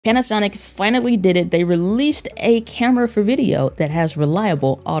Panasonic finally did it. They released a camera for video that has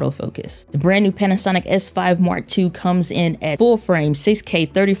reliable autofocus. The brand new Panasonic S5 Mark II comes in at full frame,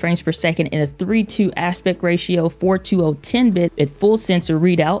 6K 30 frames per second in a 3:2 aspect ratio, 420 10-bit at full sensor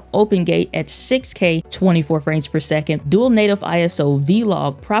readout, open gate at 6K 24 frames per second, dual native ISO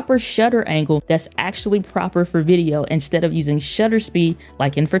V-Log, proper shutter angle that's actually proper for video instead of using shutter speed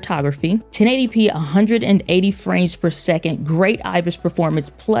like in photography, 1080p 180 frames per second, great IBIS performance,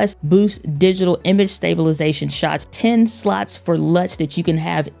 plus boost digital image stabilization shots, 10 slots for LUTs that you can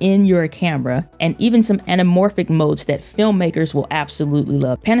have in your camera, and even some anamorphic modes that filmmakers will absolutely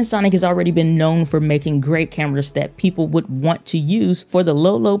love. Panasonic has already been known for making great cameras that people would want to use for the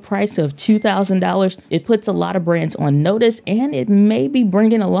low price of $2,000. It puts a lot of brands on notice, and it may be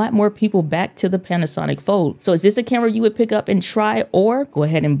bringing a lot more people back to the Panasonic fold. So is this a camera you would pick up and try, or go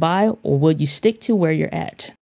ahead and buy, or will you stick to where you're at?